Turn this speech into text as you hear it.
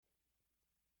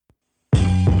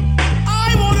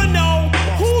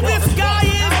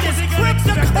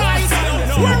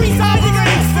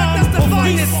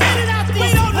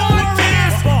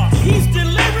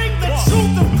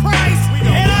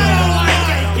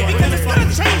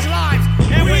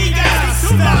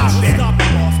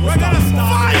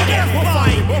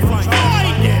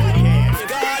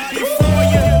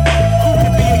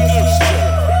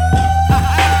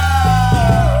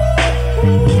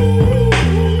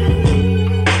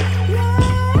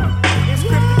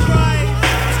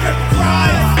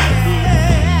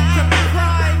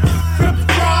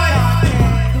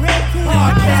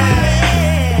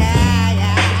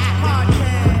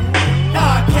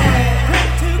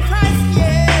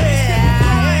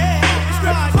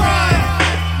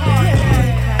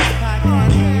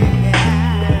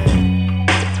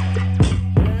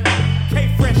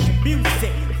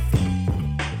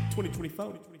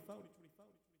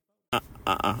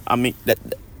I mean,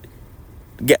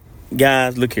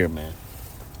 guys, look here, man.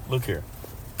 Look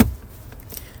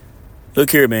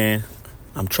here, man.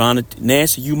 I'm trying to...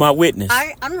 Nancy, you my witness.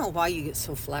 I don't know why you get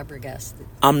so flabbergasted.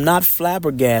 I'm not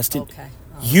flabbergasted. Okay.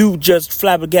 You just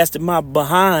flabbergasted my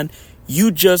behind.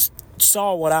 You just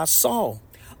saw what I saw.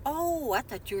 Oh, I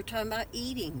thought you were talking about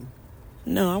eating.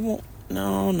 No, I won't.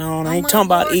 No, I ain't talking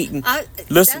about eating.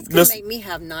 That's going to make me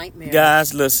have nightmares.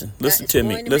 Guys, listen to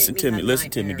me, guys.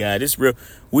 This is real.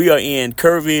 We are in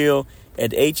Kerrville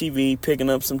at the HEB picking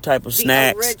up some type of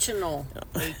snacks. The original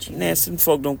HEB. Nancy, some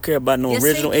folk don't care about no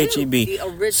original HEB. The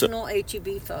original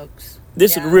HEB, folks.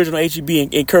 This is the original HEB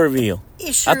in Kerrville.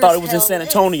 Sure, I thought it was in San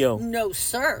Antonio. No,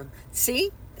 sir.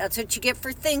 See? That's what you get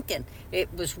for thinking.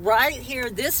 It was right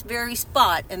here, this very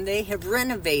spot, and they have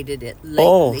renovated it lately.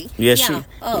 Oh, yes. Yeah.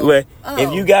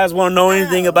 If you guys want to know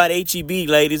anything about HEB,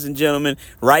 ladies and gentlemen,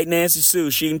 write Nancy Sue.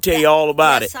 She can tell you all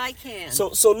about it. Yes, I can. So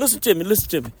listen to me.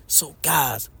 So,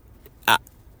 guys.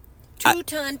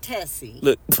 Two-ton Tessie.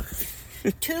 Look.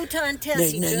 Two-ton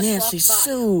Tessie just Nancy walked by.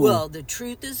 Sue. Well, the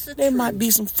truth is the truth. There might be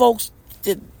some folks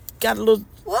that got a little...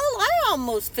 Well, I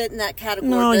almost fit in that category.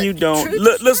 No, you don't.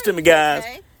 Listen to me, guys.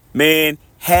 Okay? Man,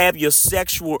 have your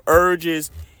sexual urges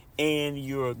and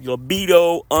your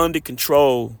libido under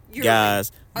control, guys.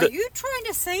 Are you trying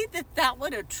to say that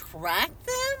would attract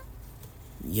them?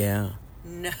 Yeah.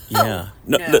 No. Yeah.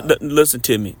 No. Listen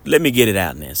to me. Let me get it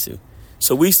out, Nancy.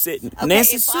 So we sitting. Okay,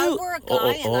 Nancy if Sue. I were a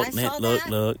guy and I saw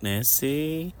look,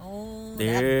 Nancy. Oh,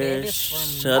 there.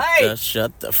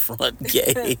 Shut the front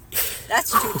gate.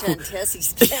 That's two-ton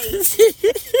Tessie's gate.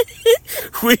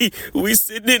 we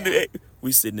sitting in the.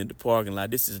 We sitting in the parking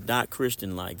lot. This is not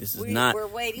Christian-like. This is not. We're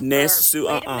waiting Nancy Sue.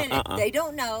 Wait a minute. They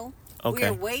don't know. Okay.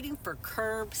 We're waiting for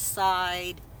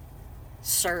curbside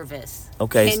service.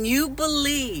 Okay. Can you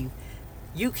believe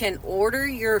you can order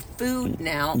your food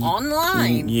now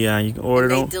online? Yeah, you can order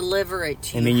it. They deliver it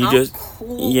to you. And then How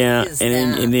cool is that?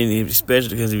 And then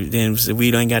especially because then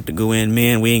we don't got to go in,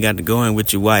 man. We ain't got to go in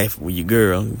with your wife, with your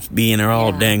girl, be in there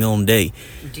all dang on day.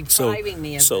 Depriving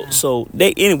me of that. So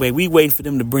anyway, we waiting for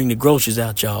them to bring the groceries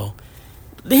out, y'all.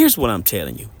 Here's what I'm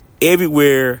telling you.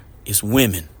 Everywhere is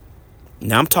women.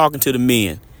 Now I'm talking to the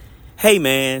men. Hey,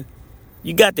 man,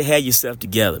 you got to have yourself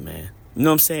together, man. You know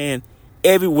what I'm saying?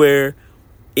 Everywhere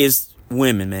is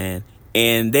women, man.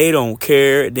 And they don't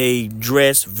care. They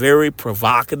dress very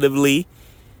provocatively.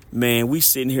 Man, we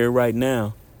sitting here right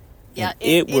now. Yeah,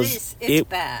 it's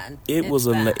bad. It was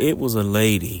a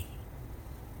lady.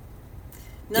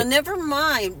 Now, never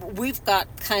mind. We've got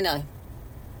kind of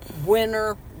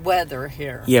winter weather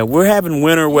here. Yeah, we're having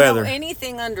winter weather.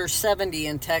 Anything under 70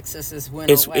 in Texas is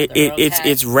winter weather.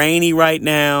 It's rainy right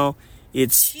now.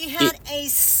 She had a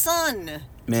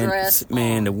sundress on.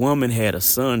 Man, the woman had a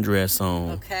sundress on.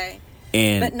 Okay.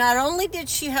 But not only did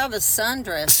she have a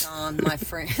sundress on, my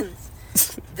friends,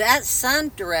 that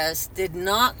sundress did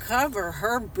not cover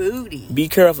her booty. Be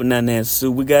careful now, Nancy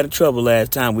Sue. We got in trouble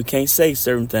last time. We can't say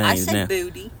certain things now. I said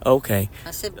booty. Okay.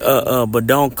 I said booty.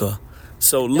 Badonka.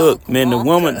 So look, man, the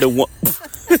woman's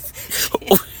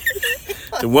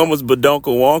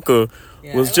BadonkaWonka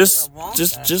was just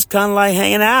kind of like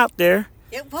hanging out there.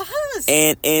 It was.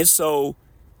 And so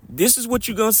this is what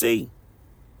you're gonna see.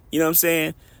 You know what I'm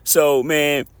saying? So,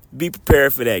 man, be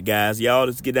prepared for that, guys. Y'all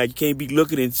just get out. You can't be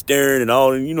looking and staring and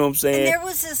all. You know what I'm saying? And there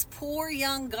was this poor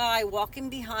young guy walking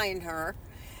behind her.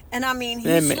 And, I mean,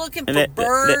 he's looking for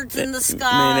birds in the sky.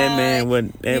 Man, that man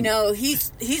wasn't...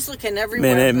 he's looking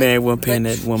everywhere. Man, that man wasn't paying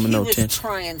that woman no attention. He was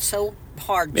trying so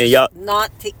hard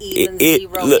not to even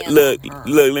look,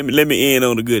 let me end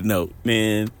on a good note,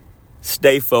 man.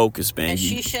 Stay focused, man. And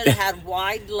she should have had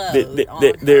wide load on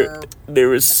her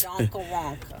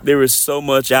BadonkaWonka. There is so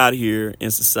much out here in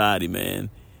society,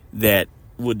 man, that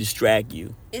would distract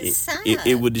you. It's sad.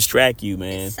 It would distract you,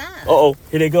 man. It's sad. Uh-oh,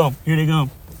 here they come.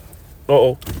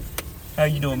 Uh-oh. How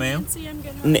you doing, ma'am? Nancy, I'm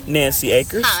good. Nancy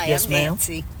Akers. Hi, yes, I'm ma'am.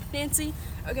 Nancy.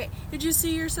 Okay, did you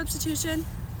see your substitution?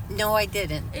 No, I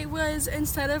didn't. It was,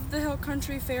 instead of the Hill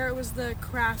Country Fair, it was the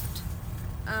Kraft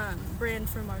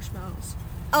brand for marshmallows.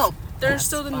 Oh, there's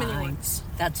still the mini ones.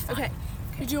 That's fine. Okay.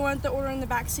 Did you want the order in the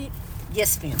back seat?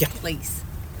 Yes, ma'am. Yeah. Please.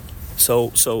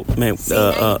 So, man. See,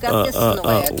 now you got this in the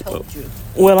way. I told you.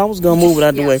 Well, I was gonna move it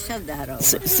out the way. Shove that over.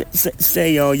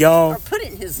 Say y'all. Or put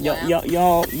it in his lap.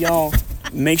 Y'all.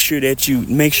 Make sure that you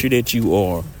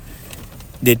are.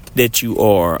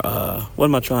 What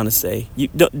am I trying to say?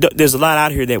 There's a lot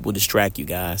out here that will distract you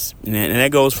guys, and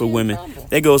that goes for women.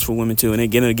 That goes for women too, and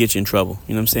it'll get you in trouble.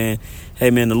 You know what I'm saying?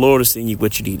 Hey man, the Lord is sending you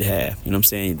what you need to have. You know what I'm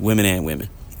saying? Women and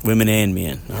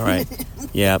men. All right.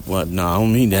 Yeah. Well, no, I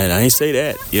don't mean that. I ain't say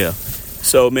that. Yeah.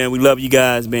 So, man, we love you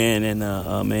guys, man. And,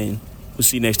 man, we'll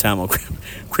see you next time on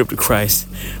Crypto Christ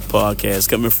podcast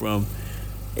coming from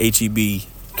HEB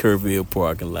Kerrville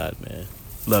parking lot, man.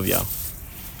 Love y'all.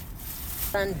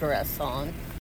 Sundress on.